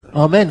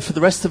Amen. For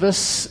the rest of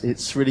us,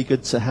 it's really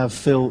good to have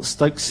Phil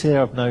Stokes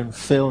here. I've known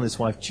Phil and his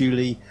wife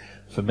Julie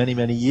for many,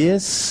 many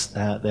years.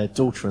 Their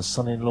daughter and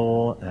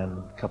son-in-law and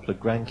a couple of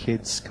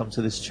grandkids come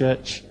to this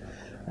church.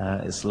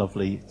 It's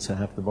lovely to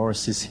have the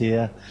Morrises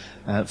here.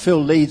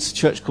 Phil leads a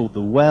church called The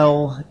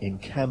Well in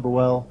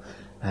Camberwell,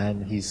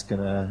 and he's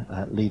going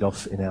to lead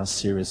off in our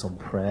series on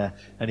prayer.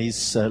 And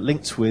he's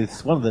linked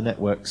with one of the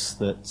networks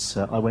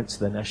that I went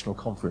to their national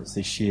conference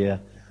this year,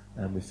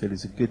 and we feel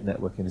he's a good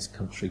network in this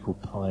country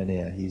called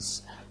Pioneer.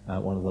 He's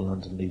one of the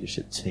London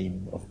leadership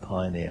team of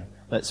Pioneer.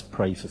 Let's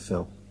pray for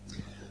Phil.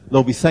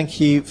 Lord, we thank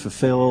you for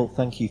Phil,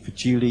 thank you for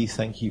Julie,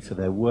 thank you for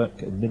their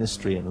work and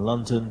ministry in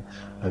London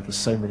over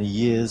so many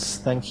years.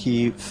 Thank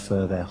you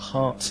for their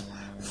heart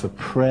for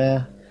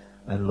prayer.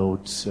 And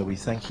Lord, we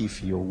thank you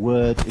for your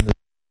word in the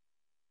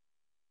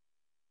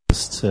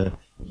to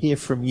hear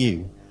from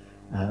you.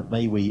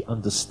 May we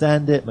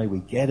understand it, may we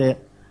get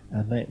it,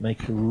 and may it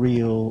make a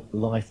real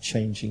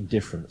life-changing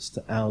difference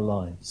to our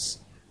lives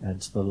and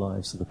to the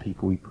lives of the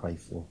people we pray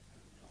for.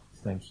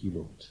 Thank you,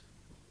 Lord.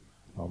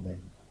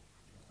 Amen.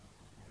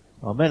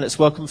 Amen. Let's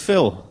welcome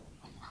Phil.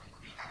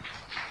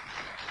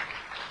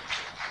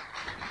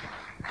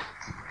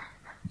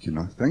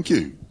 Thank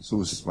you. It's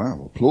always,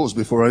 wow, applause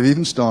before I've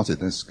even started.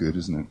 That's good,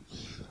 isn't it?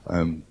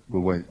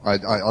 We'll wait. I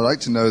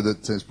like to know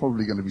that there's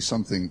probably going to be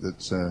something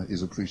that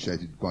is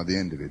appreciated by the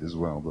end of it as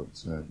well, but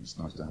it's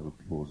nice to have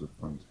applause up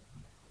front.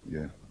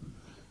 Yeah.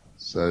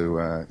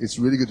 So it's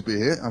really good to be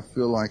here. I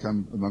feel like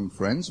I'm among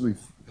friends.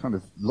 We've kind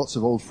of lots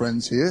of old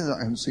friends here that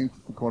I haven't seen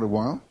for quite a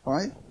while.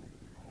 Hi.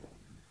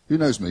 Who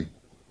knows me?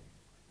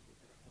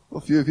 Well,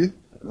 a few of you.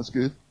 That's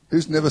good.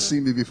 Who's never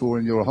seen me before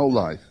in your whole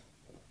life?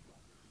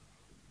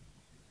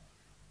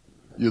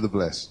 You're the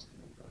blessed.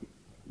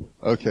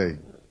 Okay.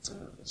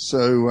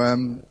 So,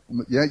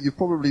 yeah, you've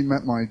probably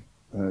met my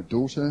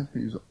daughter,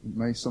 who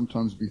may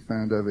sometimes be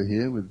found over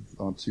here with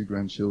our two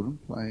grandchildren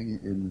playing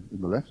in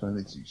the left. I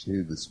think she's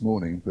here this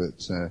morning,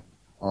 but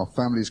our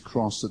family's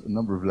crossed at a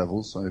number of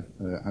levels.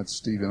 I've had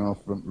Steve in our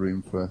front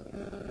room for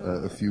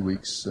a few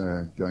weeks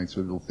going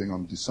through a little thing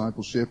on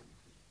discipleship,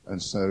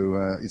 and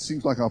so it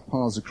seems like our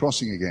paths are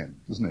crossing again,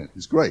 doesn't it?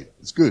 It's great.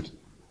 It's good.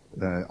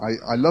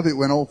 I love it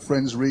when old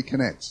friends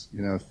reconnect.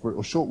 You know, for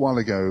a short while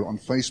ago on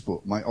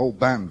Facebook, my old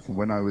band from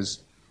when I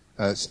was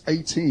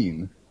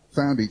 18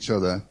 found each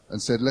other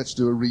and said, let's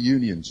do a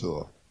reunion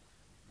tour.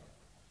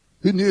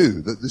 Who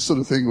knew that this sort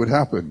of thing would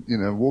happen? You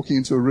know, walking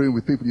into a room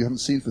with people you haven't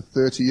seen for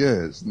 30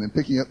 years and then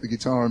picking up the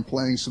guitar and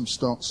playing some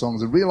stock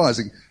songs and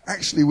realizing,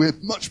 actually, we're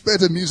much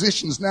better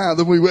musicians now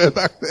than we were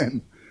back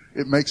then.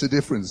 It makes a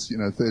difference,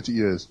 30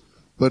 years.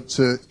 But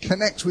to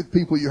connect with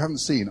people you haven't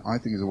seen, I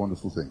think is a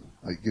wonderful thing.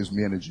 It gives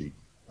me energy,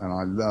 and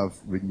I love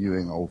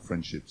renewing old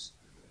friendships.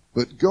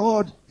 But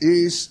God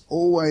is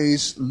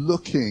always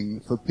looking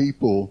for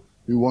people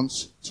who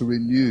want to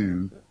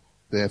renew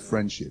their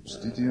friendships.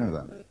 Did you know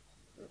that?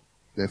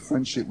 Their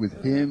friendship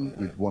with Him,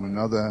 with one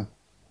another,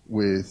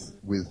 with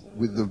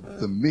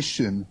the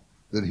mission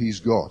that He's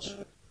got.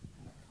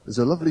 There's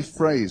a lovely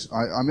phrase.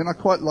 I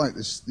quite like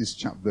this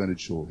chap, Bernard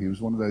Shaw. He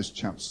was one of those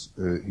chaps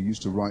who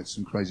used to write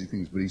some crazy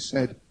things, but he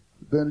said,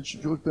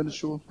 George Bernard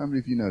Shaw, how many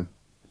of you know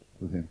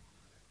of him?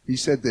 He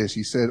said this,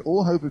 he said,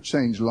 all hope of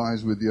change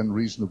lies with the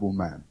unreasonable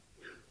man.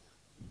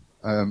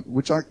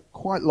 Which I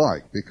quite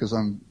like, because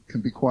I can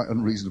be quite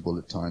unreasonable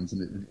at times,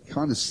 and it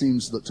kind of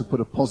seems that to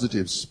put a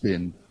positive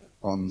spin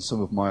on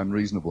some of my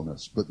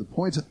unreasonableness. But the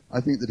point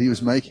I think that he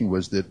was making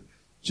was that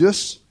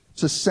just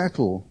to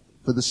settle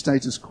for the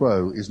status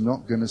quo is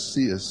not going to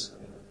see us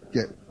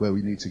get where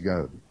we need to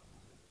go.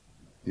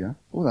 Yeah?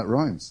 Oh, that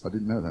rhymes. I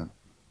didn't know that.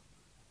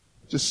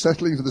 Just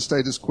settling for the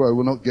status quo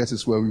will not get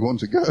us where we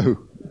want to go.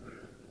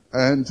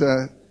 And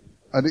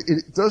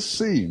it does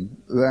seem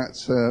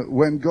that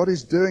when God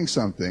is doing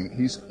something,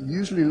 He's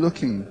usually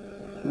looking.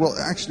 Well,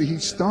 actually, He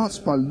starts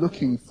by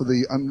looking for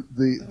the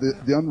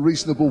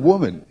unreasonable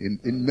woman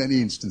in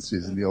many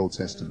instances in the Old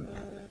Testament,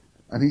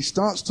 and He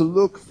starts to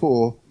look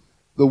for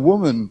the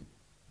woman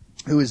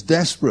who is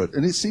desperate.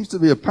 And it seems to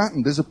be a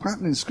pattern. There's a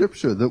pattern in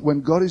Scripture that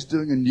when God is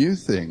doing a new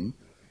thing,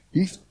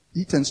 He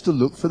tends to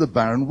look for the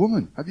barren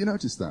woman. Have you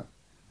noticed that?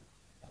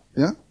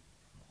 Yeah.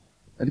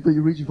 Anybody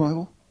read your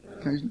Bible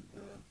occasionally?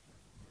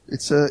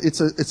 It's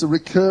a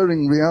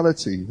recurring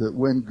reality that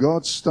when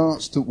God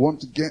starts to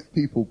want to get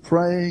people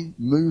praying,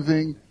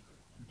 moving,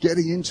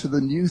 getting into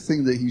the new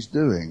thing that He's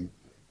doing,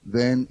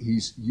 then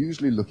He's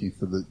usually looking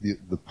for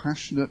the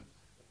passionate,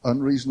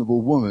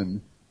 unreasonable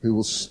woman who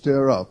will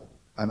stir up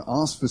and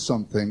ask for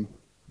something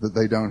that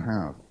they don't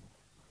have.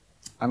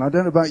 And I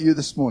don't know about you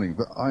this morning,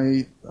 but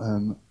I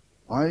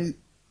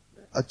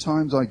at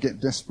times I get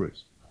desperate.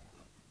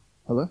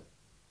 Hello?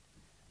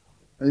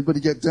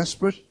 Anybody get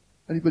desperate?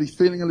 Anybody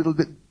feeling a little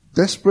bit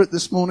desperate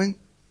this morning?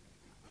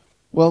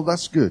 Well,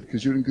 that's good,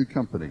 because you're in good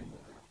company.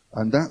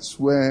 And that's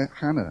where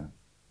Hannah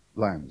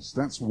lands.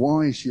 That's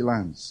why she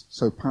lands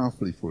so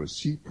powerfully for us.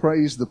 She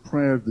prays the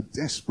prayer of the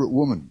desperate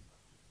woman,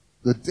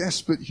 the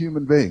desperate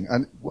human being.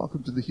 And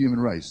welcome to the human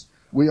race.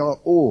 We are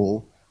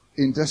all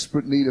in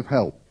desperate need of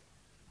help.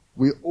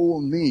 we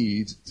all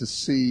need to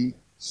see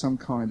some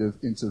kind of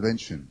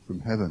intervention from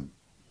heaven.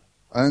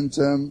 And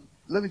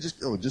let me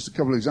just a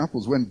couple of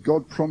examples. When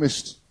God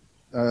promised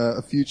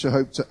a future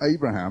hope to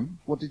Abraham,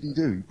 what did he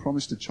do? He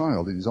promised a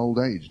child in his old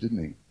age,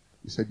 didn't he?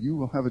 He said, you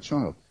will have a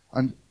child.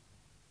 And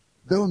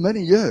there were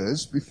many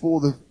years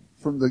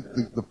from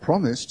the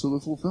promise to the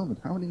fulfillment.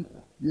 How many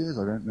years?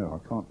 I don't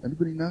know. I can't.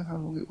 Anybody know how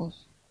long it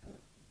was?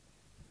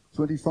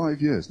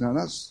 25 years. Now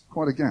that's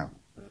quite a gap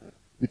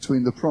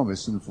between the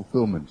promise and the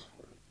fulfillment.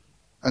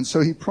 And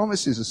so he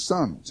promises a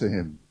son to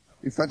him.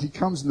 In fact, he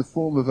comes in the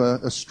form of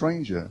a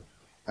stranger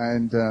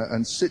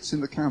and sits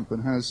in the camp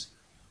and has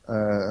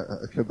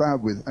a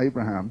kebab with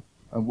Abraham,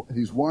 and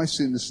his wife's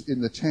in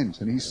the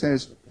tent, and he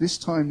says, this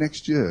time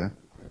next year,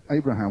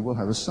 Abraham will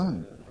have a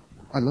son.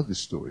 I love this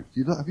story.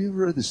 Have you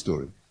ever read this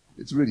story?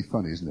 It's really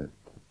funny, isn't it?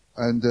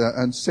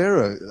 And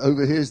Sarah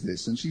overhears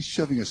this, and she's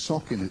shoving a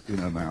sock in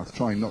her mouth,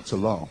 trying not to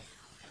laugh,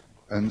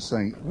 and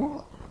saying,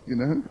 what?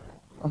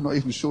 I'm not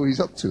even sure he's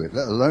up to it,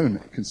 let alone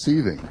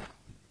conceiving.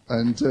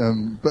 And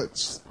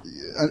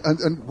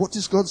what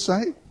does God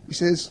say? He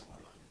says,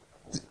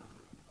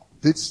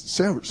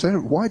 Sarah,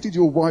 why did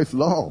your wife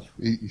laugh?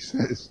 He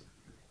says.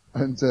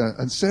 And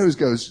Sarah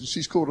goes,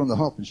 she's caught on the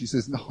hop, and she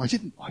says, no, I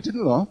didn't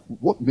laugh.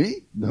 What,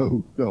 me?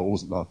 No, I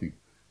wasn't laughing.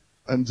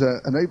 And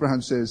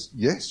Abraham says,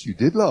 yes, you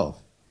did laugh.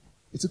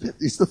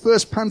 It's the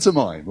first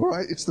pantomime, all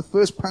right? It's the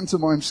first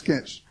pantomime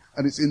sketch,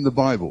 and it's in the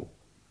Bible.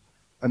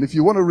 And if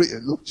you want to read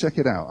it, look, check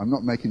it out. I'm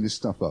not making this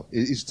stuff up.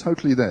 It is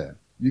totally there.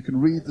 You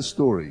can read the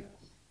story.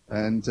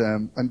 And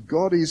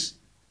God is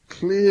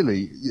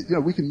clearly,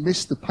 we can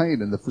miss the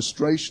pain and the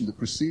frustration that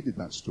preceded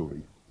that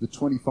story, the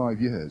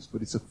 25 years,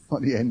 but it's a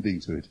funny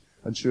ending to it.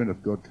 And sure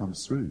enough, God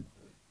comes through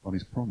on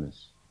his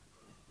promise.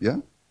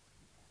 Yeah?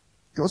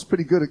 God's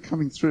pretty good at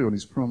coming through on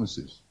his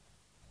promises.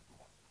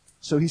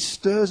 So he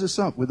stirs us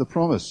up with a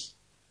promise.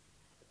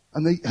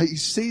 And he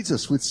seeds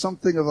us with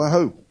something of a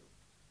hope.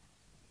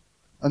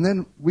 And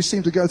then we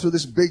seem to go through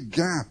this big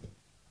gap.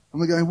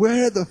 And we're going,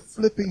 where the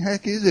flipping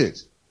heck is it?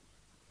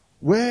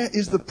 Where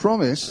is the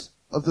promise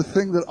of the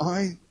thing that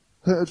I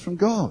heard from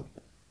God?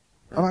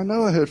 And I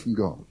know I heard from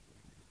God.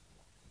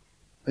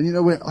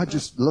 And I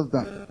just love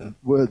that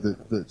word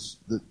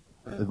that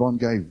Yvonne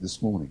gave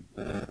this morning.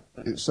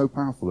 It's so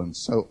powerful and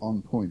so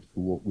on point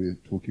for what we're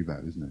talking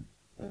about, isn't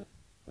it?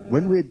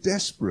 When we're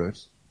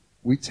desperate,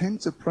 we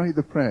tend to pray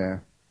the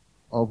prayer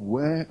of,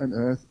 where on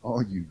earth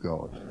are you,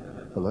 God?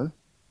 Hello?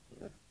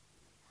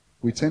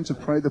 We tend to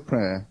pray the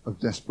prayer of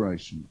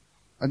desperation.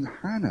 And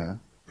Hannah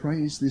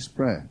prays this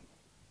prayer.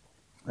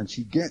 And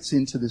she gets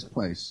into this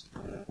place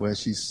where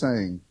she's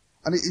saying,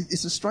 and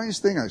it's a strange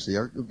thing actually,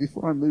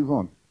 before I move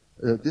on,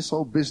 this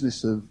whole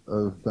business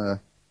of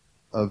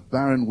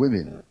barren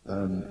women,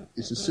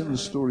 it's a similar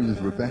story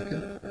with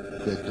Rebecca,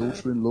 their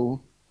daughter-in-law.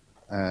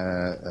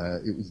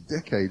 It was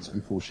decades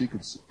before she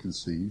could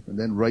conceive. And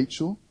then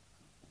Rachel,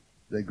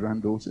 their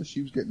granddaughter,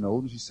 she was getting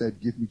old, and she said,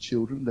 give me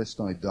children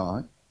lest I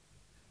die.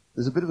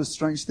 There's a bit of a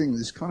strange thing,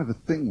 this kind of a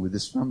thing with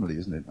this family,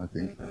 isn't it, I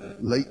think?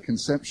 Late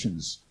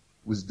conceptions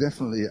was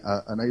definitely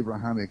an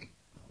Abrahamic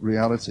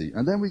reality.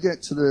 And then we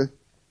get to the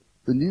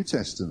New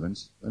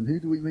Testament, and who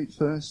do we meet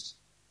first?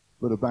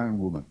 But a barren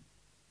woman.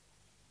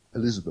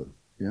 Elizabeth,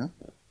 yeah?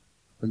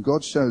 And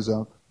God shows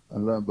up,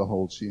 and lo and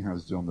behold, she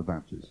has John the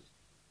Baptist.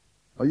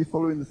 Are you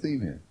following the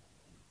theme here?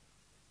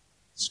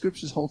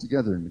 Scriptures hold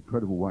together in an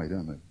incredible way,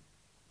 don't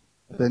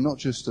they? They're not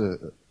just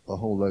a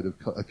whole load of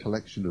a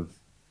collection of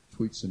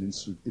tweets and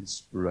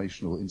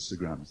inspirational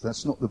Instagrams.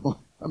 That's not the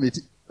Bible. I mean,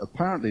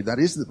 apparently that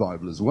is the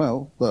Bible as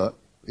well, but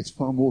it's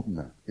far more than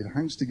that. It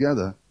hangs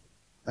together,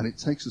 and it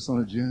takes us on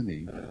a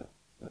journey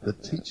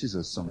that teaches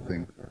us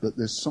something, that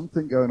there's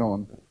something going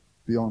on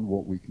beyond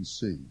what we can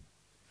see.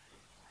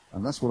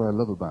 And that's what I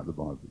love about the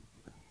Bible.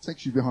 It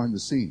takes you behind the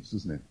scenes,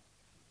 doesn't it?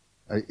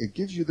 It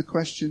gives you the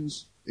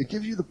questions, it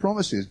gives you the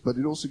promises, but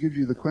it also gives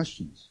you the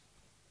questions.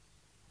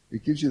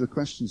 It gives you the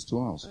questions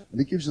to ask.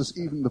 And it gives us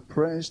even the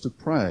prayers to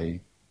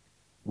pray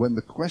when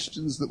the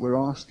questions that we're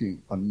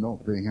asking are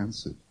not being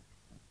answered.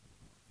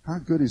 How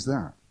good is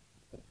that?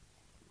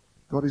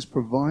 God has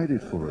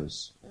provided for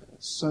us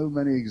so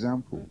many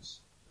examples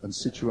and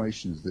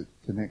situations that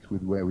connect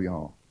with where we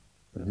are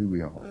and who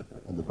we are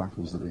and the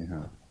battles that we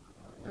have.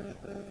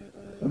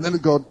 And then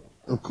God,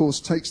 of course,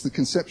 takes the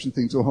conception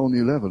thing to a whole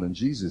new level, and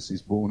Jesus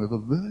is born of a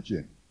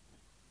virgin.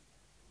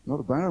 Not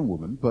a barren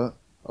woman, but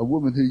a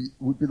woman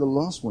who would be the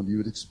last one you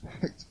would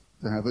expect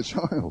to have a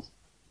child.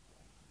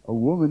 A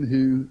woman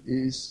who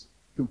is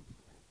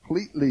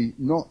completely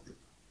not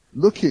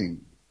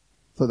looking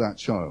for that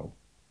child.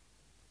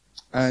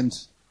 And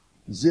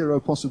zero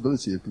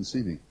possibility of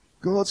conceiving.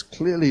 God's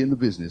clearly in the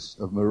business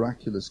of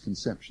miraculous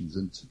conceptions.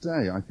 And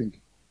today, I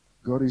think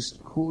God is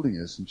calling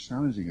us and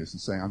challenging us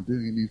and saying, I'm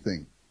doing a new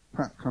thing.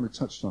 Pat kind of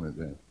touched on it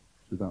there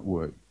with that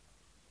word.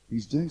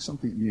 He's doing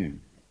something new.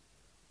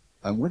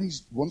 And when he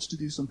wants to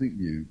do something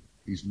new,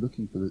 he's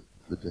looking for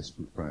the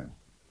desperate prayer.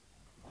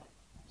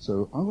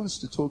 So I want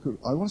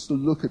us to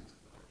look at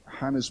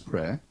Hannah's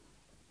prayer,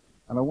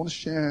 and I want to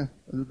share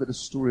a little bit of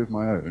story of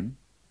my own,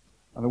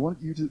 And I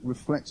want you to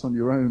reflect on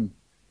your own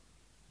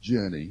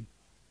journey,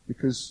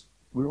 because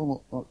we're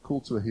all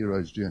called to a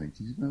hero's journey.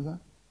 Did you know that?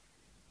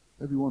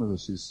 Every one of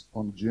us is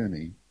on a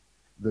journey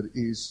that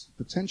is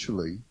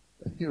potentially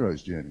a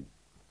hero's journey.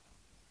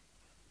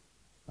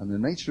 And the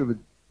nature of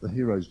a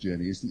hero's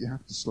journey is that you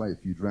have to slay a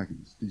few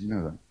dragons. Did you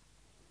know that?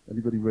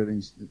 Anybody read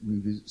any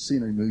movies,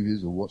 seen any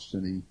movies or watched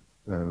any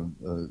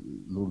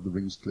Lord of the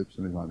Rings clips,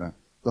 anything like that?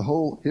 The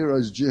whole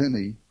hero's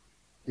journey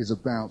is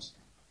about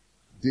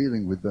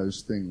dealing with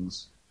those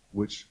things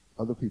which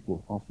other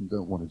people often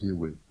don't want to deal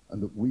with,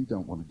 and that we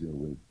don't want to deal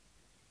with,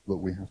 but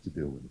we have to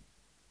deal with.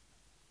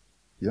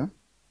 Yeah?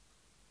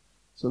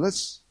 So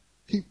let's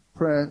keep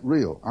prayer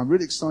real. I'm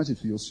really excited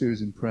for your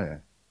series in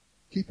prayer.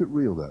 Keep it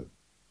real, though.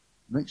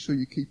 Make sure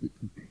you keep it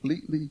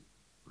completely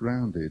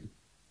grounded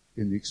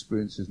in the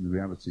experiences and the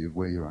reality of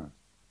where you're at.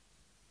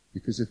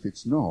 Because if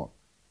it's not,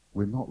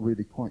 we're not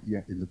really quite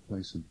yet in the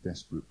place of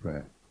desperate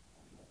prayer.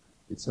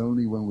 It's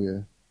only when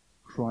we're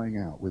crying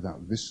out with that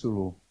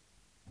visceral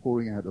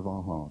pouring out of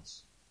our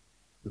hearts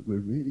that we're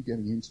really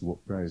getting into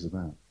what prayer is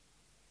about.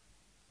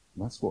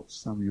 And that's what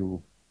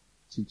Samuel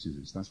teaches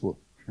us. That's what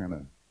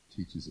Hannah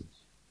teaches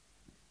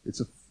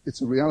us.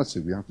 It's a reality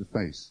we have to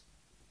face.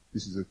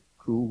 This is a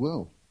cruel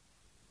world.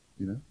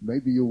 You know,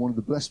 maybe you're one of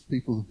the blessed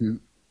people who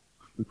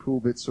the cruel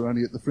bits are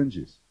only at the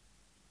fringes.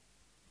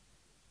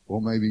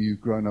 Or maybe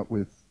you've grown up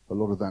with a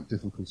lot of that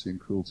difficulty and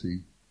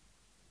cruelty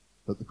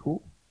at the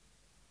core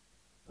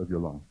of your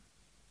life.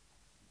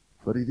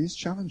 But it is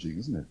challenging,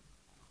 isn't it?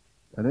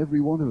 And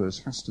every one of us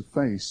has to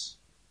face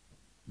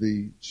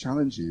the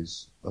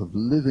challenges of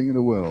living in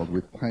a world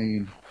with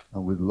pain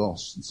and with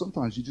loss. And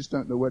sometimes you just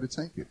don't know where to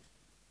take it.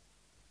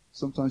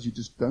 Sometimes you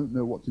just don't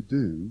know what to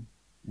do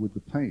with the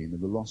pain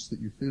and the loss that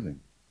you're feeling.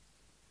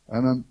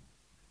 And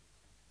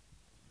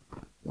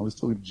I was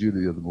talking to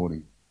Julie the other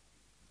morning,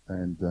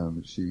 and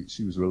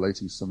she was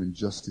relating some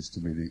injustice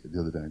to me the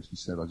other day, and she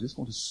said, I just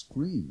want to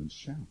scream and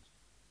shout.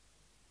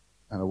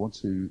 And I want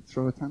to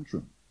throw a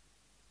tantrum.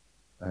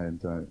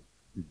 And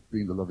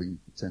being the loving,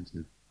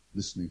 attentive,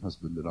 listening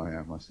husband that I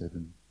am, I said,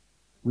 and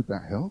would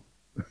that help?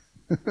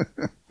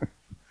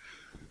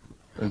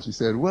 And she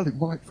said, well, it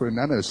might for a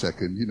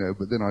nanosecond, you know,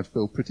 but then I'd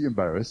feel pretty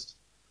embarrassed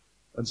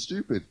and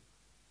stupid.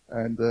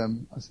 And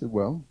I said,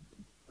 well,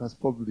 that's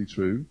probably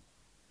true,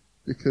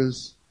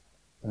 because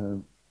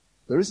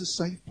there is a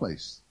safe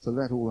place to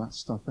let all that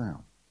stuff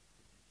out.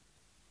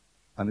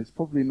 And it's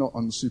probably not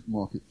on the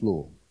supermarket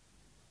floor.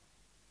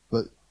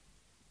 But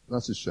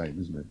that's a shame,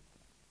 isn't it?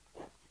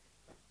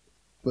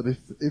 But if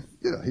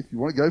you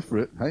want to go for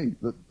it, hey,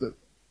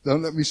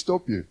 don't let me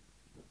stop you.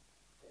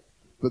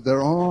 But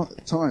there are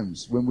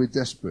times when we're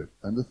desperate.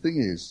 And the thing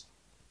is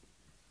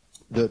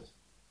that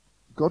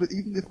God,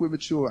 even if we're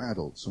mature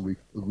adults and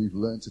we've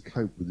learned to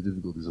cope with the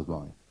difficulties of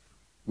life,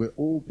 we're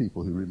all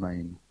people who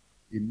remain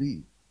in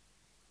need.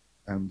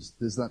 And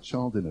there's that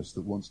child in us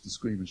that wants to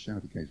scream and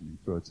shout occasionally,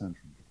 throw a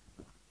tantrum.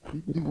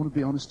 Anybody want to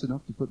be honest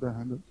enough to put their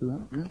hand up to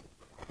that? Yeah?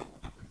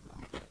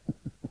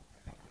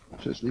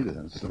 Church leader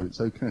has, so it's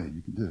okay,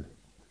 you can do it.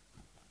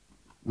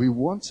 We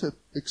want to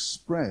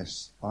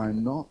express,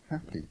 I'm not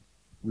happy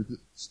with the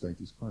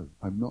status quo.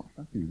 I'm not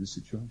happy with the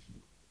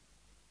situation.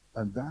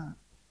 And that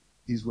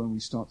is when we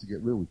start to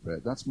get real with prayer.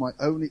 That's my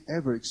only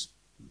ever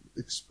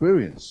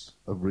experience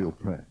of real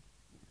prayer,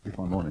 if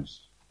I'm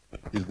honest,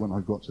 is when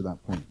I got to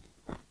that point.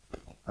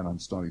 And I'm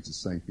starting to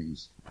say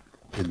things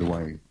in the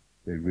way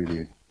they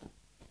really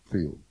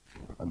feel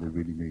and they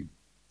really mean.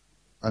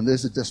 And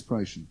there's a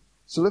desperation.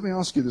 So let me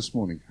ask you this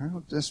morning,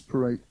 how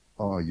desperate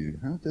are you?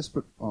 How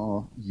desperate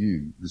are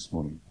you this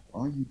morning?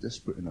 Are you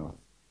desperate enough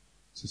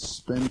to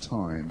spend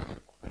time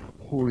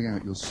pouring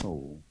out your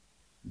soul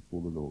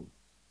before the Lord?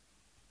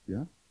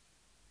 Yeah?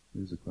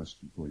 Here's a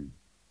question for you.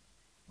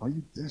 Are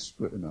you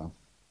desperate enough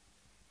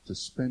to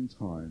spend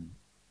time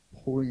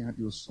pouring out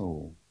your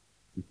soul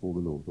before the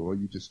Lord? Or are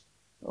you just,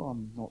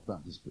 I'm not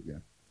that desperate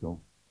yet.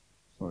 Joel,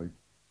 sorry.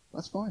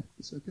 That's fine.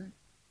 It's okay.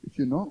 If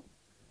you're not,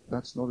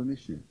 that's not an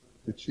issue.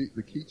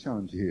 The key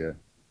challenge here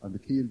and the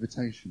key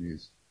invitation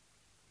is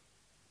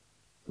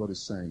God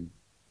is saying,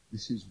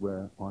 this is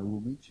where I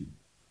will meet you.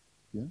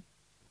 Yeah?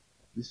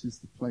 This is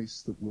the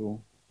place that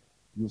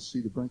you'll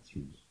see the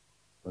breakthroughs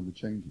and the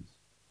changes.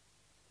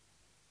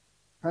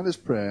 Hannah's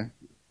prayer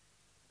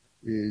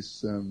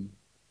is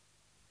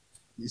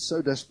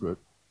so desperate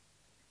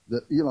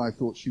that Eli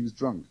thought she was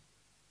drunk.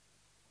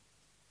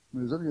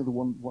 There's only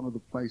one other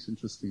place,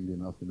 interestingly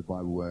enough, in the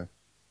Bible where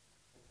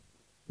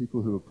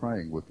people who were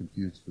praying were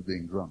confused for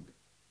being drunk.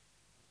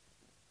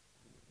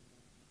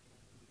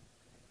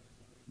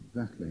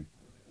 Exactly.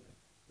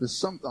 There's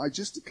something, it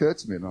just occurred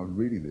to me when I was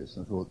reading this,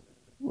 I thought,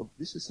 well,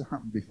 this has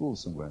happened before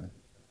somewhere.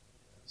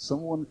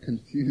 Someone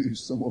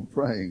confused someone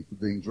praying for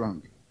being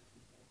drunk.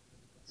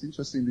 It's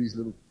interesting, these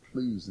little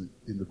clues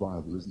in the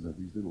Bible, isn't there?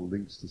 These little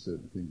links to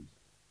certain things.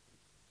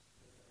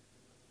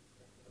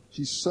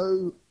 She's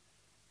so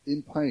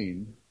in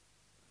pain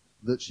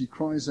that she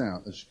cries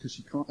out because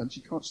she can't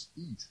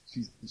eat.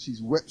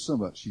 She's wept so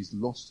much she's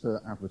lost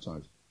her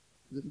appetite.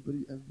 Has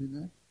anybody ever been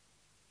there?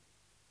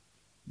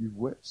 You've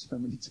wept so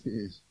many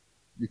tears,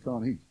 you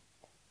can't eat.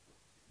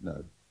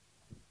 No,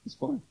 it's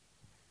fine.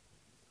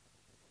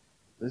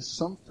 There's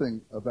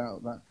something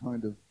about that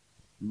kind of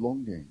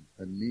longing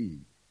and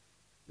need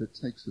that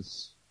takes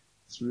us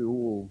through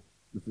all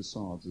the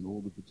facades and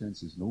all the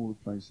pretenses and all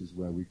the places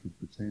where we could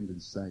pretend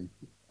and say,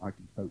 I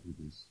can cope with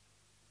this.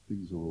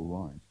 Things are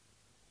all right.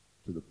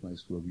 To the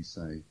place where we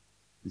say,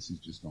 this is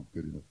just not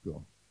good enough,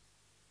 God.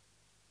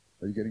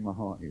 Are you getting my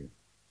heart here?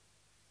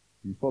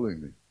 Are you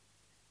following me?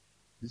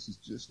 This is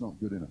just not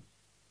good enough.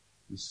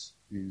 This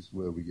is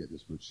where we get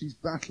this word. She's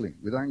battling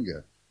with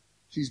anger.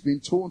 She's been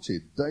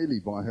taunted daily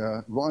by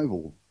her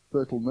rival,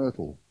 Fertile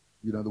Myrtle,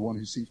 you know, the one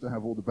who seems to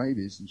have all the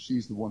babies, and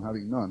she's the one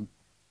having none.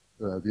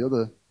 The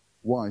other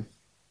wife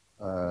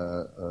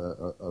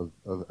of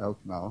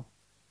Elkanah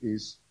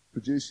is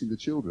producing the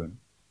children,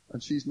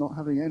 and she's not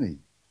having any.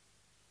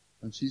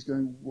 And she's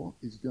going, what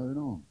is going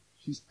on?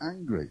 She's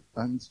angry.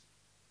 And,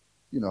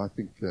 you know, I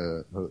think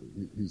the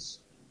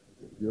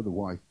other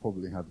wife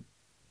probably had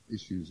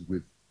issues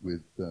with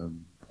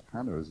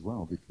Hannah as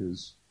well,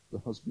 because the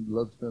husband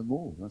loved her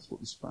more. That's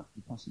what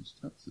the passage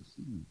tells us,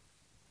 isn't it?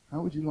 How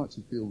would you like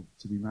to feel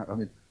to be married? I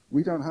mean,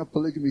 we don't have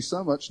polygamy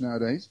so much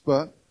nowadays,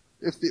 but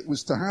if it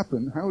was to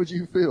happen, how would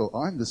you feel?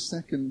 I'm the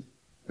second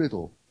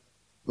fiddle,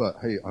 but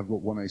hey, I've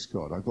got one ace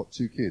card. I've got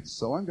 2 kids,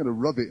 so I'm going to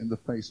rub it in the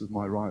face of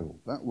my rival.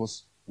 That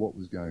was what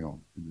was going on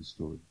in this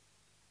story.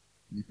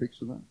 Can you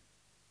picture that?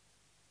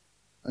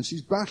 And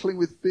she's battling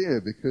with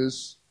fear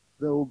because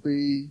there will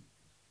be...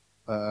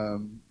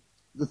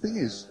 the thing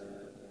is,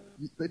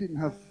 they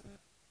didn't have,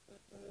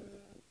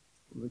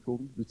 what do they call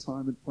them?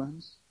 Retirement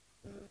plans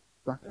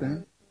back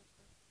then.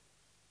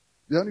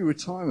 The only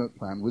retirement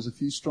plan was a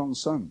few strong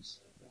sons.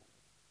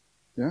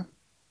 Yeah?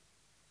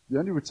 The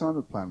only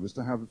retirement plan was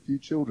to have a few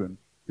children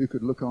who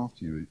could look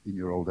after you in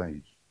your old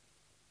age.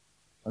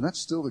 And that's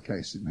still the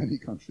case in many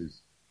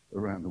countries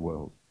around the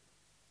world.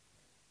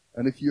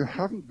 And if you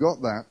haven't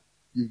got that,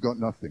 you've got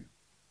nothing.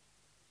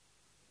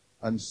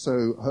 And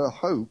so her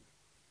hope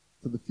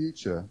for the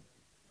future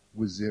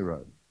was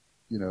zero.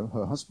 You know,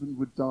 her husband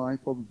would die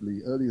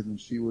probably earlier than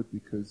she would,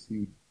 because he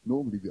would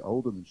normally be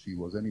older than she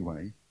was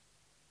anyway.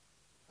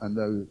 And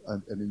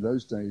in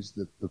those days,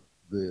 the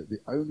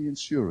only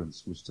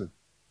insurance was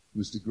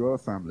to grow a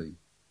family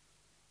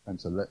and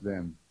to let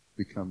them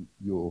become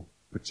your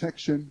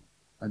protection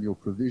and your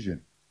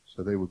provision.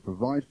 So they would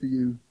provide for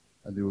you,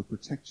 and they would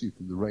protect you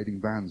from the raiding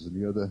bands and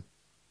the other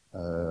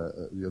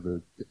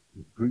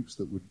groups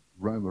that would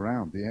roam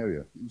around the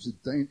area.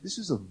 This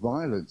is a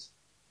violent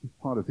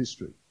part of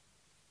history.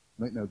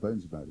 Make no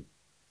bones about it.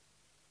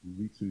 You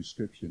read through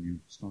Scripture and you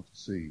start to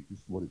see this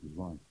is what it was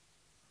like.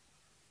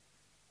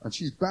 And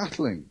she's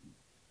battling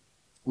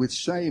with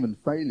shame and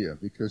failure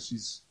because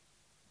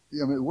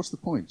what's the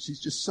point? She's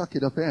just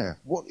sucking up air.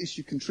 What is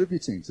she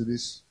contributing to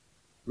this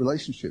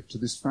relationship, to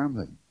this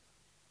family?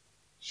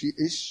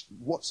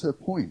 What's her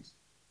point?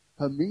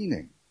 Her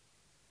meaning?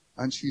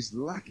 And she's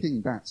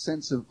lacking that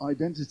sense of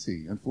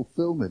identity and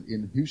fulfillment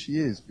in who she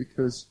is,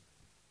 because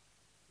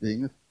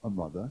being a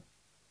mother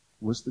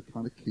was the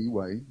kind of key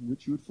way in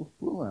which you would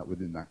fulfill that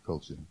within that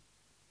culture.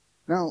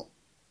 Now,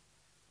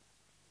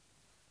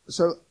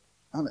 so,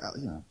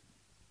 it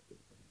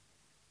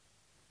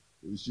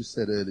was just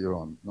said earlier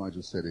on,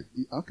 Nigel said it,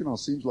 Elkanah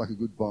seems like a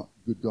good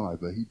guy,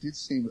 but he did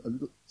seem a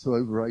little to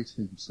overrate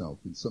himself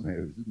in some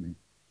areas, didn't he?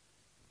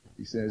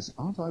 He says,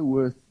 aren't I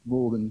worth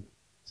more than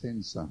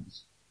 10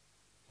 sons?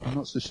 I'm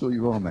not so sure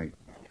you are, mate.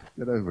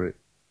 Get over it.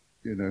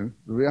 You know,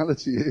 the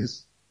reality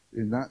is,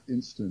 in that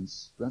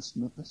instance, that's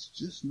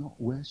just not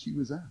where she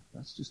was at.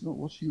 That's just not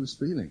what she was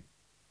feeling.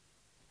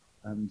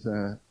 And,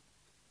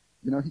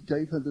 he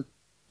gave her the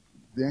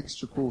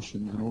extra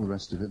portions and all the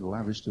rest of it,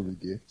 lavished her with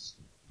gifts,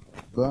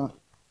 but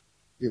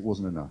it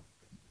wasn't enough.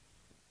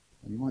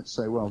 And you might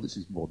say, well, this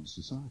is modern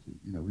society.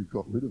 You know, we've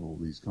got rid of all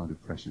these kind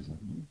of pressures,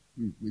 haven't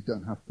we? We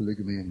don't have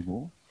polygamy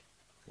anymore.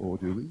 Or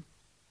do we?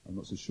 I'm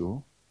not so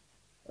sure.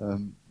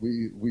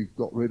 We've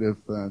got rid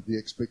of the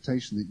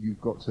expectation that you've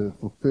got to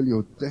fulfill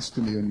your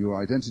destiny and your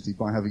identity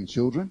by having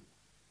children.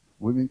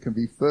 Women can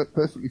be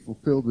perfectly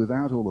fulfilled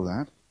without all of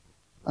that.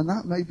 And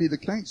that may be the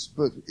case,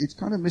 but it's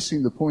kind of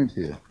missing the point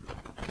here.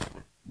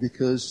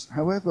 Because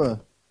however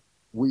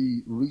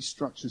we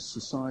restructure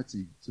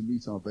society to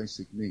meet our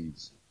basic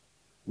needs,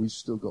 we've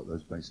still got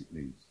those basic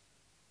needs.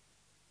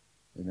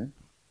 Amen?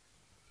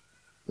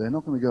 They're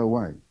not going to go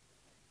away.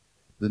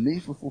 The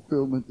need for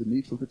fulfillment, the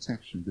need for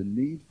protection, the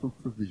need for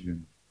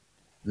provision,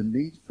 the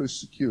need for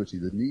security,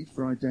 the need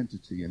for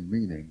identity and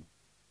meaning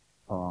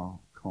are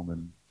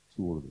common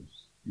to all of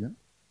us. Yeah?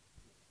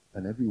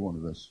 And every one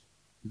of us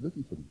is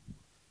looking for them.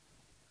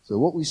 So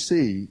what we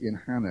see in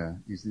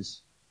Hannah is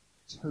this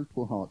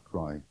total heart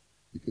cry,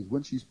 because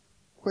when she's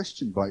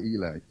questioned by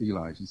Eli,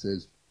 she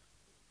says,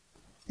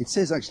 it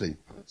says actually,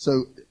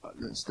 so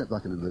let's step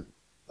back a little bit.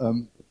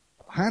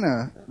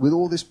 Hannah, with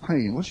all this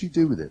pain, what does she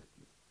do with it?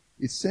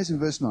 It says in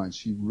verse 9,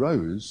 she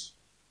rose.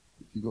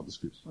 If you've got the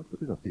scripts, I'll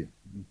put it up here.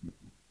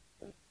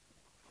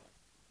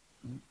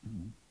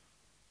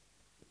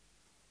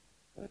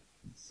 It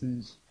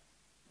says,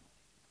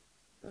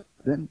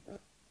 Then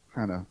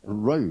Hannah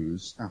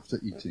arose after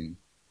eating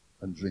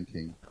and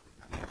drinking.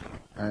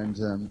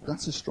 And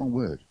that's a strong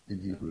word in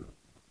Hebrew.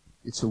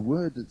 It's a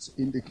word that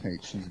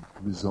indicates she's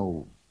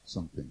resolved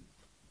something.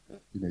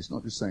 You know, it's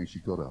not just saying she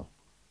got up.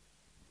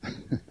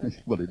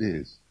 Well, it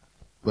is.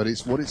 But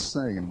it's what it's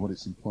saying and what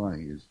it's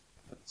implying is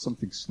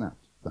something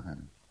snapped for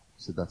Hannah.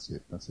 She said, that's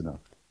it, that's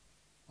enough.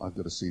 I've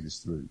got to see this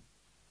through.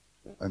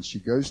 And she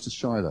goes to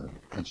Shiloh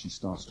and she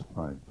starts to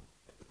pray.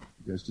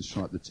 She goes to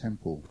Shiloh. The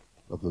temple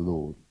of the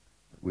Lord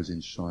was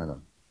in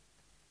Shiloh.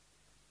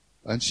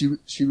 And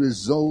she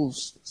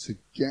resolves to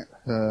get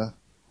her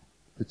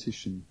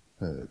petition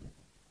heard.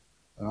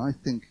 And I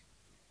think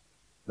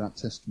that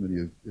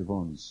testimony of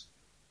Yvonne's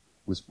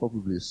was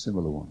probably a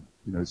similar one.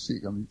 You know, see,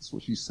 I mean, that's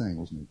what she's saying,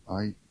 wasn't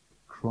it?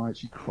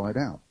 She cried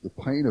out. The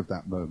pain of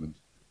that moment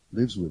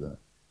lives with her.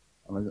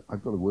 And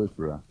I've got a word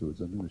for her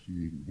afterwards. I don't know if she's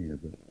even here,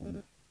 but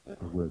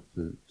a word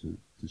to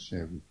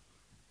share with.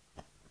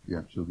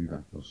 Yeah, she'll be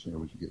back. I'll share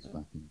when she gets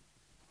back in.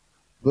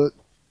 But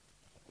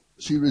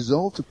she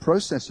resolved to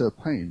process her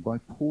pain by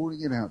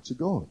pouring it out to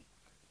God.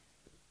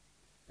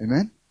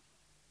 Amen?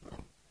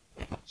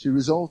 She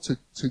resolved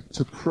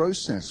to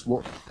process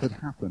what had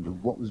happened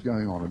and what was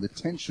going on and the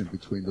tension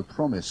between the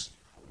promise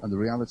and the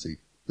reality,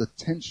 the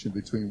tension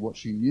between what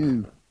she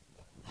knew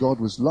God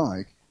was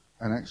like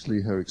and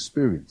actually her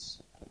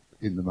experience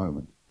in the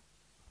moment.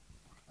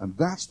 And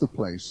that's the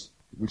place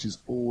which is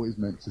always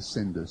meant to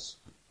send us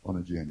on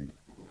a journey.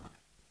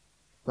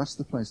 That's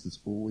the place that's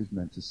always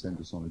meant to send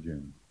us on a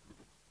journey.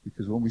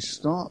 Because when we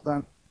start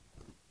that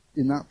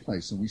in that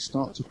place and we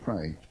start to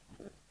pray,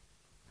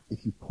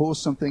 if you pour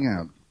something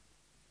out,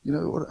 you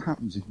know what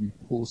happens if you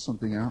pour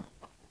something out?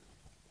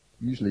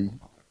 Usually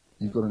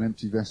you've got an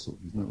empty vessel,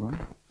 isn't it right?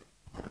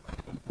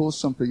 You pour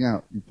something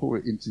out, you pour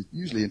it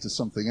usually into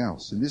something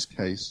else. In this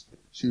case,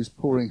 she was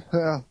pouring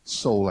her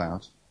soul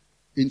out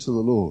into the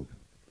Lord,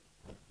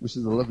 which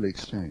is a lovely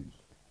exchange.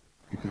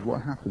 Because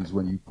what happens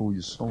when you pour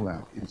your soul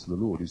out into the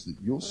Lord is that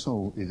your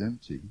soul is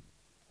empty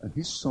and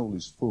his soul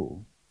is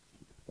full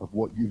of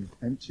what you've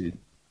emptied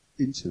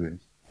into it.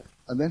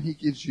 And then he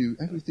gives you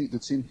everything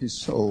that's in his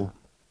soul,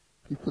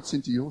 he puts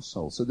into your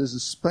soul. So there's a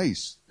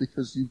space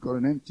because you've got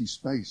an empty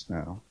space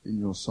now in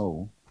your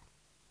soul.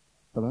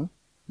 Hello?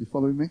 You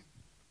following me?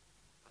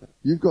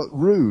 You've got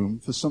room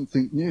for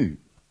something new.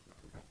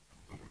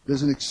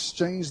 There's an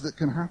exchange that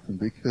can happen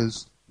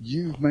because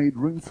you've made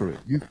room for it.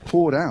 You've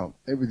poured out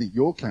everything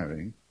you're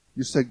carrying.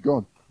 You said,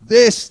 God,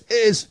 this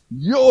is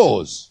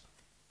yours.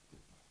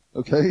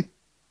 Okay?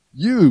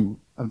 You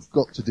have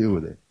got to deal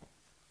with it.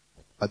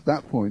 At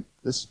that point,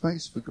 there's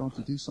space for God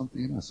to do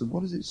something in us. And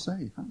what does it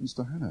say happens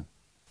to Hannah?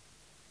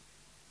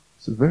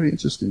 It's a very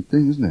interesting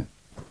thing, isn't it?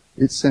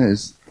 It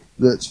says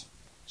that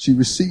she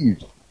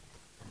received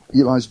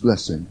Eli's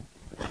blessing,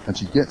 and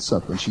she gets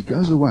up and she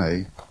goes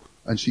away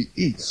and she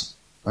eats,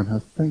 and her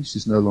face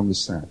is no longer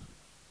sad.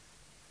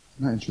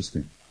 Isn't that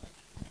interesting?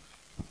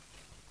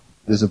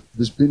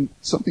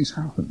 Something's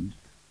happened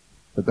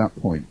at that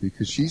point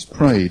because she's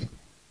prayed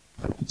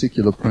a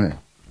particular prayer.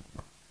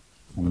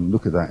 I'm going to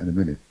look at that in a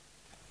minute.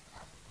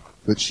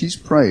 But she's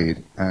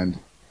prayed and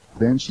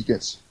then she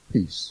gets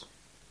peace.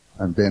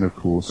 And then, of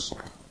course,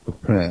 the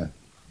prayer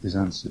is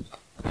answered.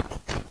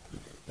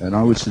 And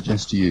I would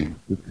suggest to you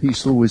that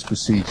peace always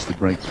precedes the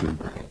breakthrough.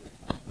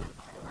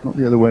 Not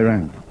the other way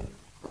around.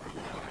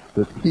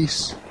 That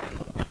peace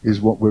is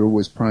what we're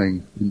always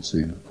praying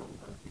into.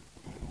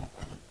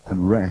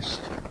 And rest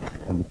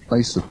and the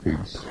place of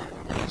peace.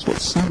 That's what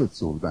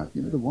Sabbath's all about.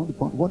 You know,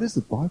 what does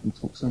the Bible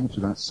talk so much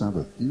about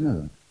Sabbath? Do you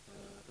know that?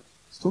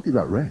 It's talking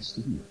about rest,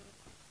 isn't it?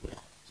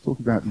 It's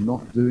talking about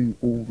not doing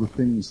all the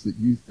things that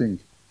you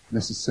think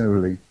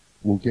necessarily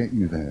will get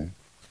you there,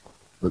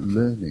 but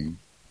learning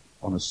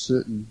in a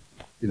certain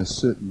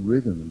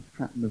rhythm and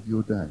pattern of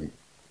your day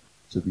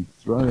to be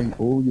throwing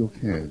all your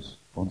cares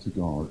onto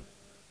God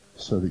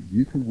so that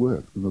you can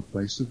work from a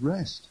place of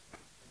rest.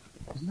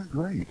 Isn't that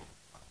great?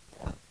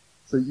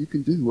 So you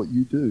can do what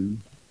you do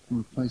from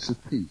a place of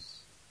peace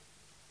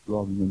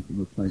rather than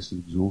from a place of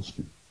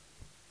exhaustion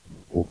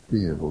or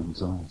fear or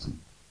anxiety.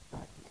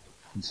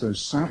 And so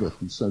Sabbath,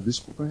 and so this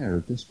prayer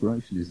of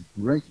desperation is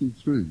breaking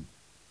through.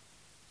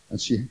 And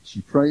she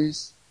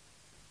prays,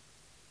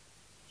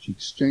 she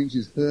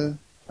exchanges her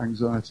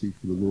anxiety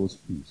for the Lord's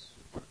peace.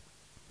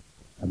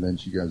 And then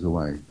she goes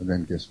away. And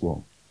then guess what?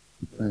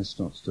 The prayer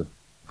starts to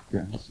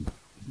get answered.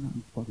 Isn't that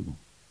incredible?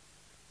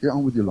 Get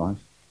on with your life,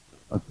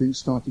 and things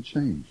start to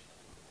change.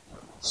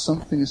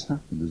 Something has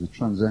happened. There's a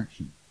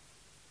transaction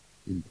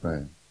in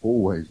prayer.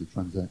 Always a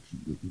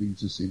transaction that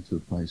leads us into a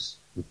place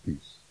of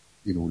peace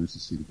in order to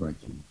see the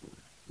breakthrough.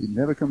 It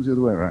never comes the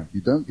other way around.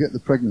 You don't get the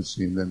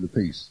pregnancy and then the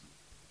peace.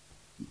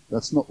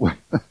 That's not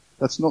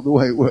the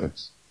way it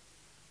works.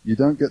 You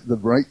don't get the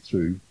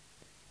breakthrough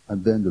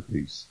and then the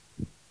peace.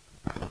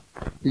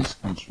 Peace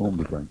comes from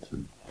the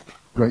breakthrough.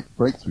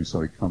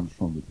 Breakthrough comes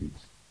from the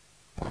peace.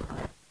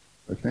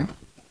 Okay?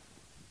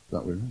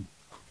 That way around.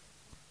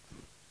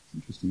 It's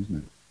interesting, isn't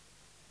it?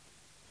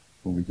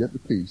 When we get the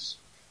peace,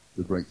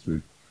 the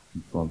breakthrough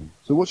can follow.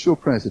 So what's your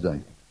prayer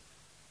today?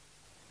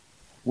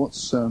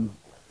 What's up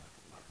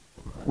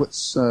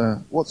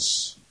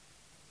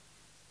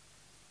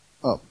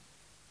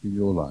in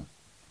your life?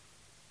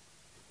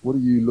 What are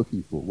you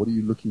looking for? What are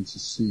you looking to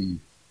see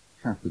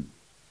happen?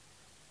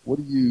 What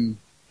are you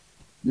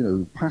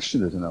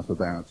passionate enough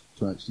about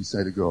to actually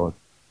say to God,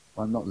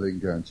 I'm not letting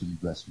go until you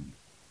bless me.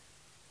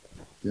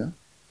 Yeah?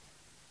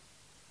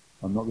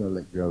 I'm not going to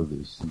let go of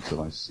this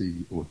until I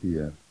see or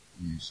hear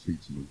you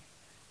speak to me.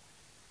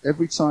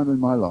 Every time in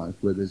my life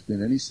where there's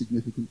been any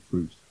significant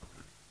fruit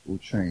or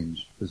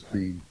change has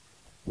been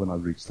when I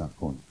reach that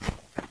point.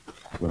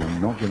 When I'm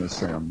not going to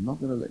say, I'm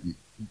not going to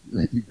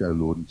let you go,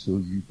 Lord,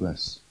 until you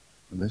bless,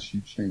 unless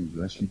you change,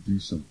 unless you do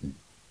something.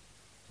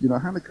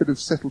 Hannah could have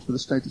settled for the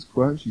status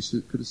quo. She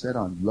could have said,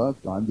 I'm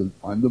loved, I'm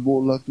the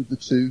more loved of the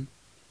two.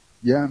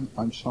 Yeah,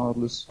 I'm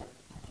childless.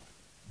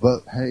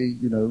 But hey,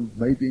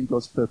 maybe in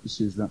God's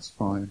purposes that's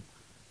fine.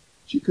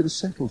 She could have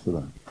settled for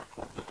that.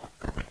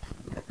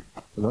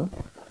 Hello?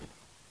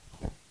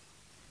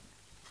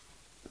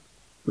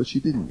 But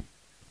she didn't.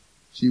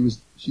 She was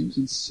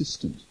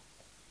insistent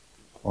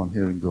on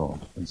hearing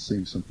God and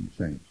seeing something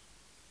change.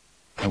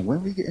 And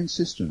when we get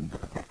insistent,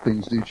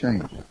 things do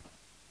change.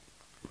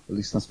 At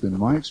least that's been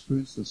my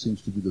experience. That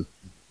seems to be the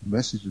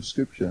message of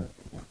Scripture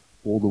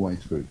all the way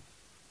through.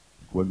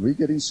 When we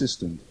get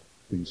insistent,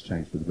 things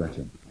change for the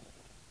better.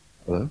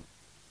 Hello?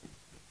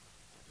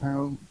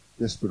 How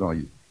desperate are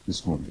you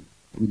this morning?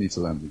 We need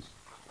to land this.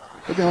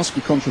 Let me ask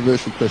a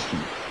controversial question.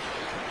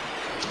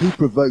 Who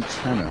provoked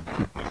Hannah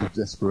to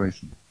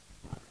desperation?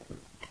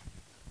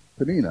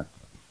 Peninnah.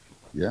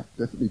 Yeah,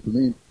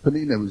 definitely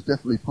Peninnah was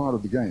definitely part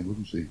of the game,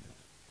 wasn't she?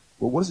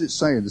 Well, what does it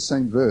say in the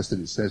same verse that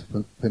it says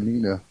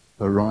Peninnah,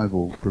 her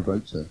rival,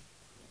 provoked her?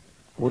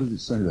 What does it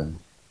say there?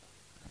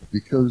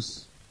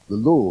 Because the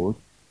Lord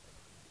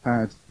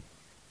had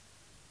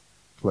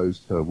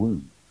closed her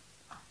womb.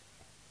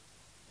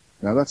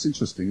 Now that's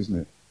interesting, isn't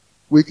it?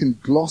 We can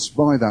gloss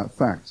by that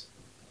fact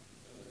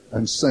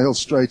and sail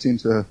straight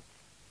into,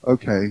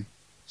 okay,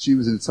 she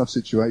was in a tough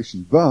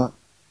situation. But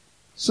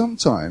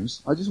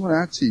sometimes, I just want to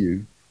add to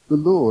you, the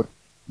Lord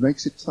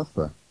makes it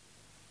tougher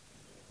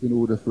in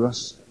order for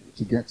us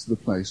to get to the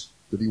place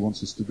that he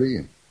wants us to be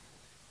in.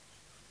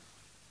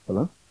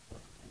 Hello?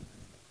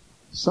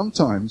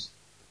 Sometimes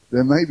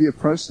there may be a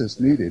process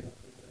needed.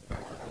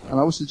 And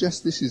I would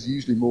suggest this is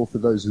usually more for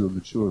those who are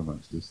mature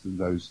amongst us than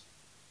those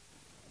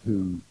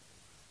who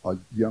are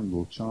young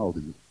or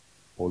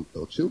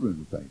or children in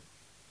the faith.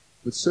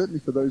 But certainly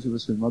for those of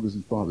us who are mothers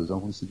and fathers, I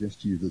want to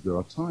suggest to you that there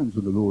are times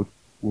when the Lord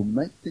will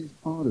make things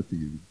harder for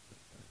you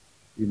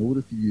in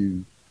order for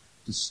you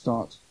to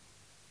start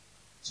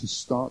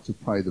to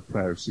pray the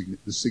prayer of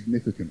the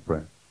significant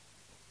prayer.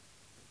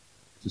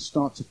 To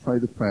start to pray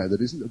the prayer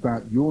that isn't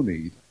about your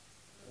need,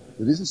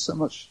 that isn't so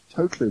much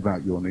totally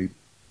about your need,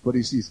 but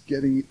is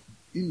getting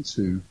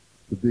into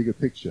the bigger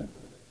picture.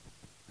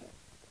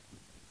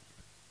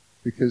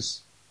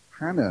 Because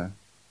Hannah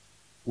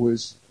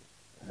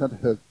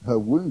her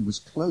womb was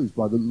closed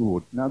by the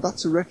Lord. Now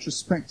that's a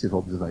retrospective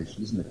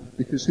observation, isn't it?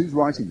 Because who's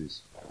writing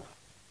this?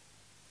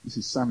 This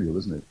is Samuel,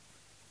 isn't it?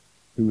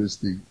 Who is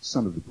the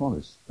son of the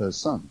promise, her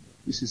son.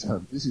 This is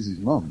his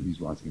mum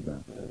he's writing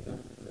about.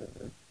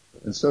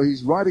 And so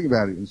he's writing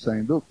about it and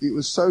saying, look, it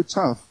was so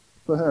tough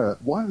for her.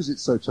 Why was it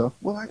so tough?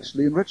 Well,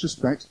 actually, in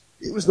retrospect,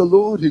 it was the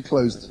Lord who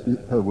closed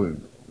her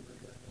womb.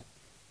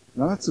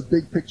 Now that's a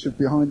big picture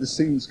behind the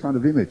scenes kind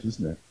of image,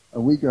 isn't it?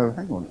 And we go,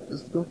 hang on,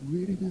 does God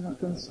really do that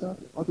kind of stuff?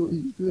 I thought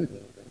he was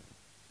good.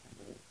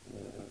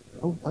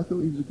 Oh, I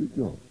thought he was a good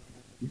God.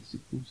 Yes,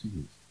 of course he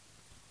is.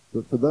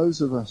 But for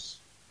those of us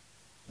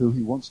who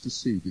he wants to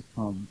see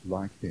become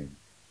like him,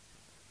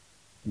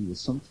 he will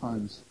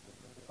sometimes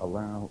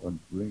allow and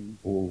bring,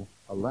 or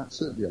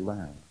certainly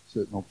allow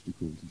certain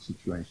obstacles and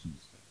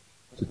situations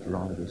to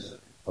drive us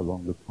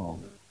along the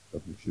path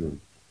of maturity.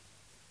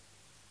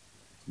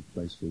 It's a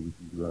place where we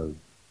can grow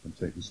and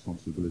take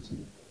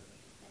responsibility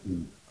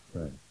in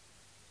prayer,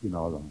 in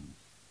our lives,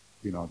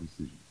 in our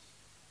decisions,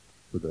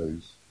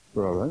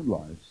 for our own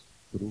lives,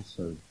 but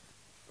also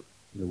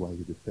in a way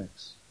that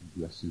affects and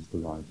blesses the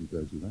lives of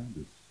those around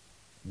us.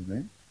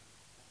 Amen?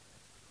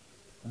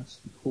 That's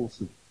the course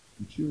of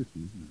maturity,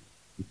 isn't it?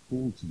 The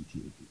call to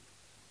maturity.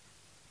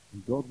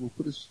 And God will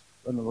put us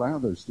and allow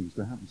those things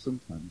to happen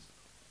sometimes,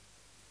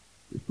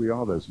 if we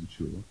are those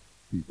mature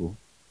people,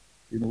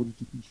 in order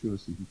to mature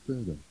us even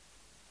further,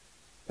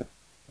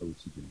 I would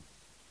suggest.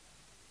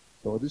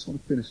 So I just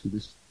want to finish with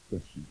this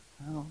question.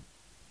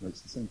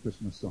 It's the same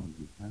question I started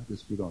with. How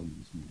desperate are you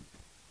this morning?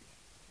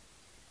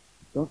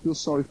 Don't feel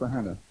sorry for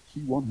Hannah.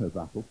 She won her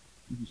battle,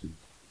 didn't she?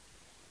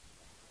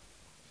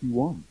 She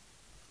won.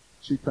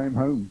 She came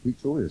home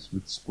victorious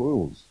with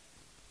spoils,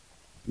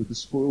 with the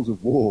spoils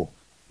of war,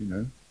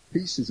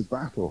 Peace is a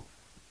battle.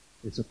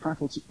 It's a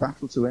battle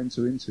to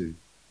enter into.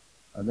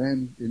 And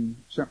then in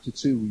chapter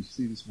 2 we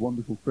see this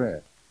wonderful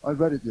prayer. I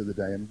read it the other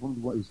day, and one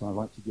of the ways I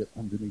like to get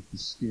underneath the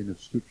skin of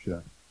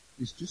Scripture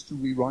is just to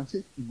rewrite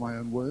it in my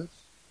own words.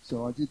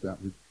 So I did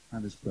that with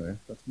Hannah's prayer.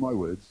 That's my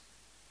words.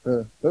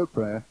 Her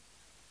prayer,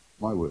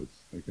 my words.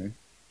 Okay.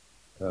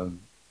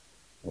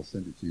 I'll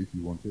send it to you if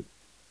you want it.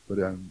 But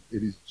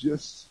it is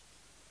just,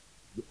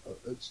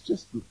 it's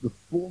just the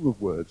form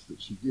of words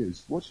that she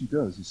gives. What she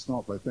does is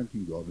start by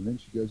thanking God, and then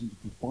she goes into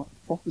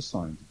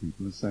prophesying to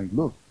people and saying,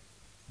 look,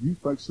 you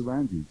folks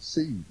around you,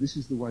 see, this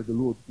is the way the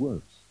Lord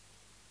works.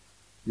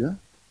 Yeah?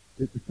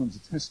 It becomes a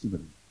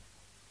testimony.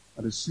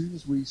 And as soon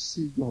as we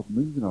see God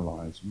move in our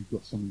lives, we've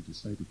got something to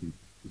say to people.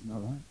 Isn't that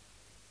right?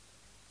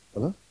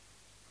 Hello?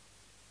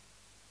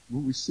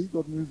 When we see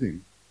God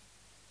moving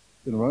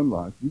in our own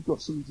life, we've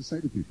got something to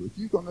say to people. If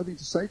you've got nothing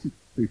to say to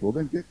people,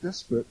 then get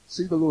desperate,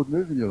 see the Lord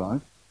move in your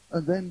life,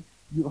 and then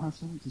you'll have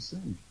something to say.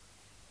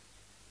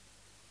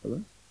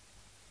 Hello?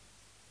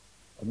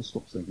 I must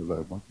stop saying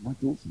hello. My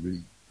daughter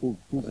really pulls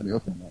me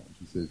up on that, and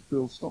she says,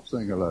 Phil, stop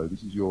saying hello.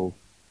 This is your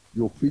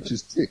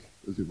preacher's tick,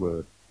 as it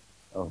were.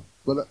 Oh.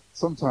 But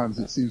sometimes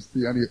it seems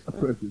the only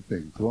appropriate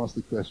thing to ask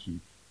the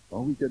question,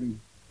 are we getting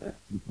to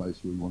the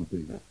place where we want to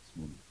be this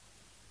morning?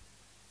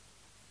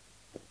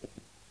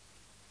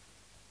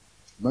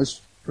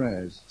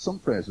 Some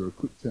prayers are a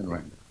quick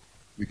turnaround.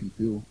 We can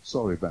feel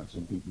sorry about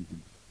something, we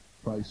can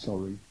pray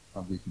sorry,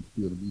 and we can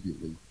feel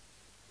immediately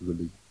the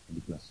relief and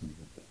the blessing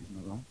of it.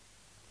 Isn't that right?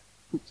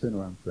 Quick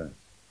turnaround prayers.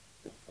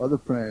 Other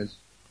prayers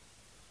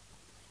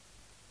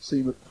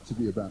seem to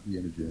be about the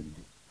inner journey.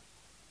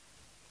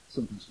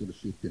 Something's got to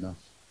shift in us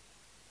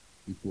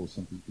before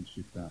something can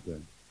shift out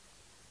there.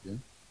 Yeah?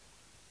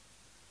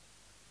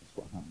 That's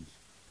what happens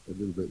a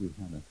little bit with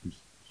Hannah.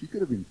 She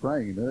could have been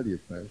praying in earlier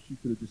prayers. She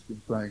could have just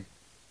been praying,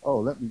 oh,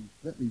 let me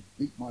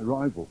beat my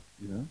rival,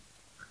 you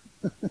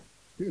know.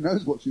 Who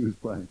knows what she was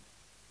praying?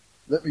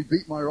 Let me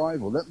beat my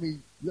rival. Let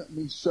me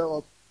show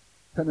up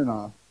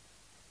Peninnah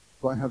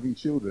by having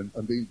children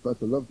and being both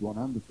the loved one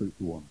and the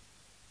fruitful one.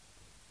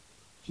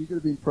 She could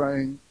have been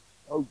praying,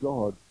 oh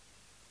God,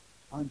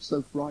 I'm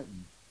so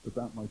frightened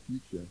about my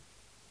future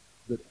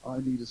that I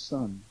need a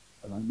son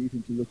and I need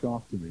him to look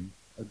after me.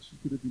 And she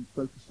could have been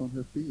focused on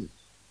her fears.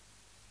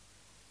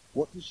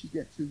 What does she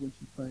get to when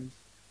she prays?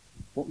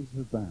 What was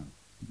her vow?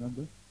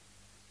 Remember?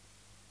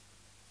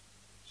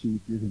 She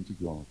would give him to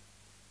God.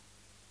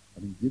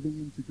 And in giving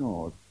him to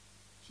God,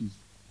 she's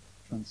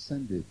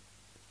transcended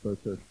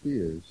both her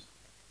fears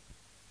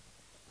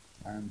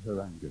and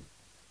her anger,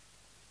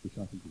 which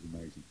I think is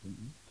amazing, don't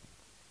you?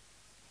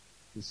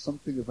 There's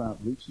something about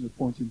reaching a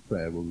point in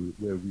prayer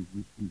where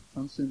we've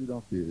transcended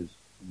our fears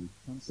and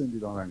we've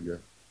transcended our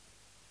anger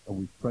and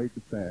we've prayed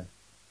the prayer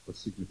of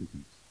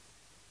significance.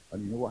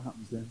 And you know what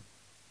happens then?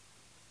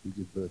 We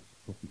give birth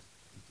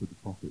to the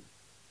prophet.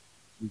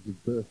 We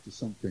give birth to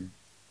something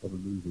of a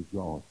move of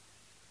God.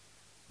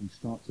 We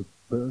start to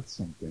birth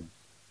something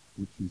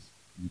which is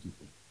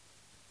beautiful.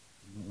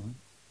 Isn't that right?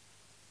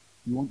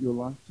 You want your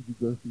life to be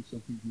birthing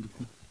something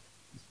beautiful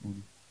this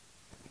morning?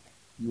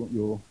 You want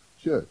your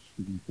church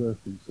to be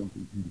birthing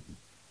something beautiful?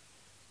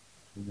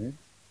 Amen?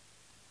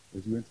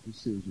 As we enter this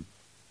series of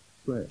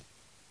prayer,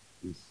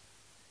 this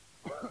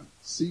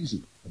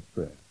season of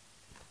prayer,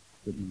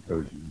 let me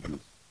encourage you with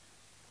this.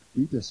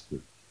 Be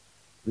desperate.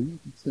 Be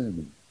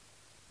determined.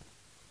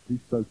 Be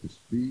focused.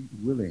 Be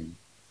willing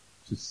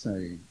to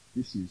say,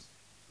 this is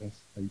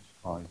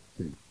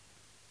S-H-I-T.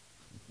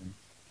 Okay?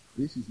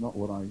 This is not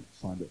what I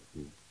signed up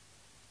for.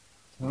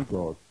 Tell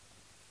God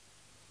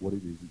what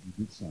it is that you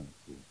did sign up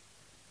for.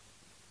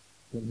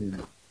 Tell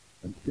him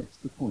and get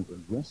to the point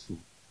and wrestle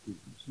with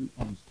absolute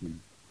honesty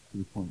to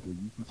the point where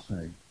you can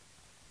say,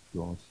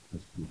 God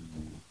has given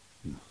me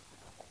peace.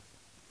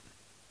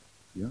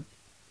 Yeah?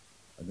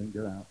 And then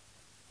go out,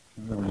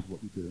 carry on with what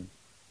you're doing,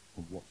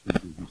 and watch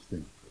him do his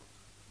thing.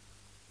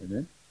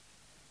 Amen?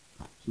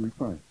 So we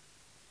pray.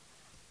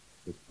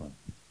 Let's pray.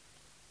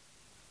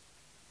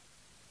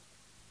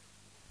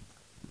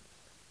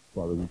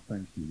 Father, we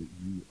thank you that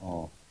you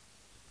are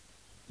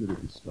good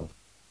at this stuff.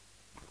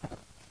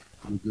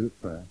 You're good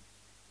at prayer.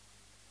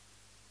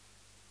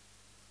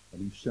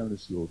 And you've shown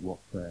us, Lord, what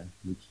prayer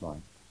looks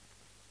like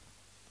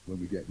when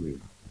we get real.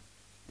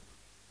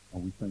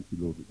 And we thank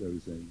you, Lord, that there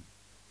is a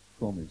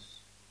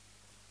promise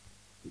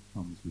that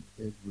comes with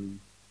every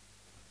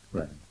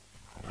prayer.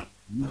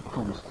 You have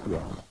promised to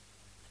us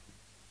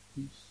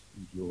peace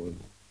and joy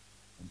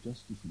and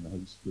justice in the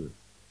Holy Spirit.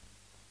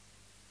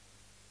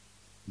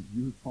 That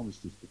you have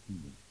promised us the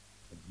kingdom,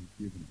 and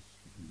you've given us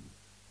the kingdom.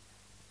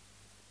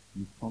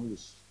 You've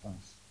promised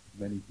us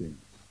many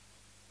things,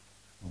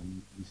 and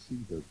we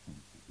receive those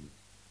promises, Lord,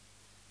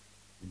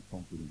 in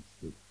confidence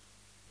that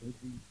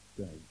every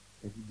day,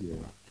 every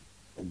year,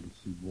 we will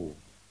see more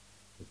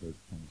of those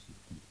promises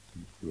come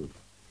through.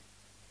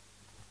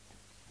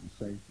 We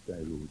say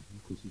today, Lord,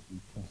 help us as we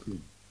press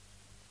in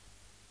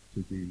to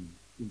be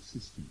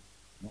insistent,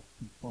 not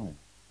compliant,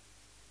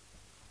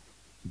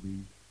 to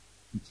be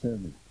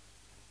determined,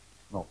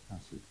 not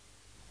passive,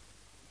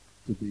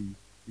 to be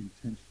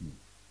intentional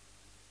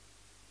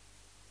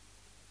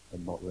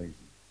and not lazy.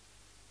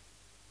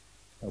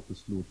 Help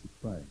us, Lord, to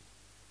pray,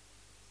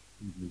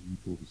 even as you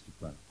taught us to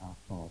pray, our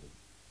Father.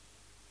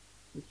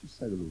 Let's just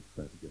say the Lord's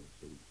Prayer together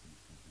so we can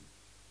sing.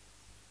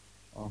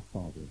 Our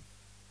Father,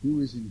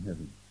 who is in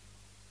heaven,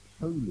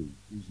 holy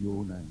is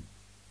your name.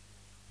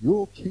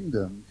 Your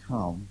kingdom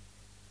come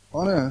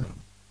on earth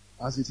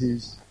as it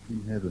is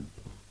in heaven.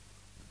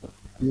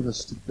 Give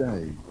us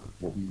today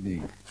what we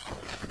need.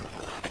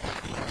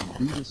 And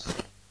lead us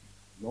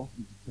not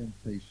into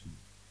temptation,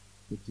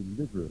 but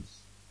deliver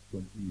us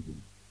from evil.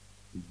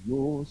 For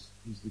yours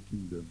is the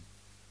kingdom,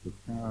 the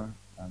power,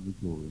 and the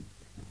glory.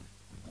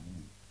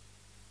 Amen.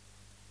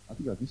 I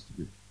think I missed a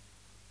bit.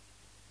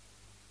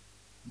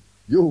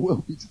 Your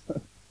will be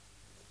done.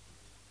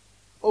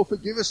 Oh,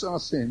 forgive us our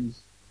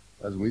sins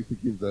as we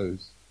forgive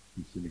those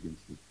who sin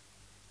against us.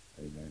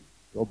 Amen.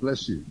 God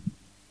bless you.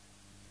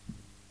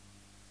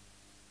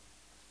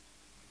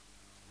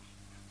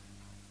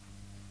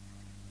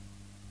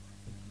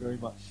 Thank you very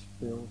much,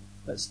 Phil.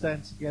 Let's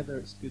stand together.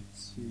 It's good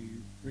to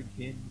drink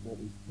in what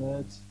we've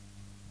heard,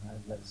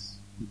 and let's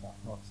keep our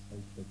hearts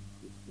open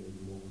before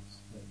the Lord.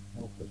 Let him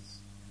help us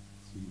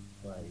to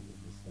pray in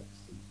this next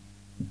season.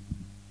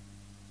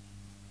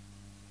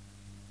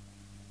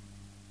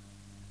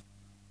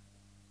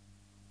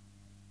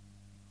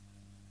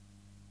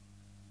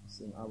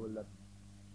 Sing our love.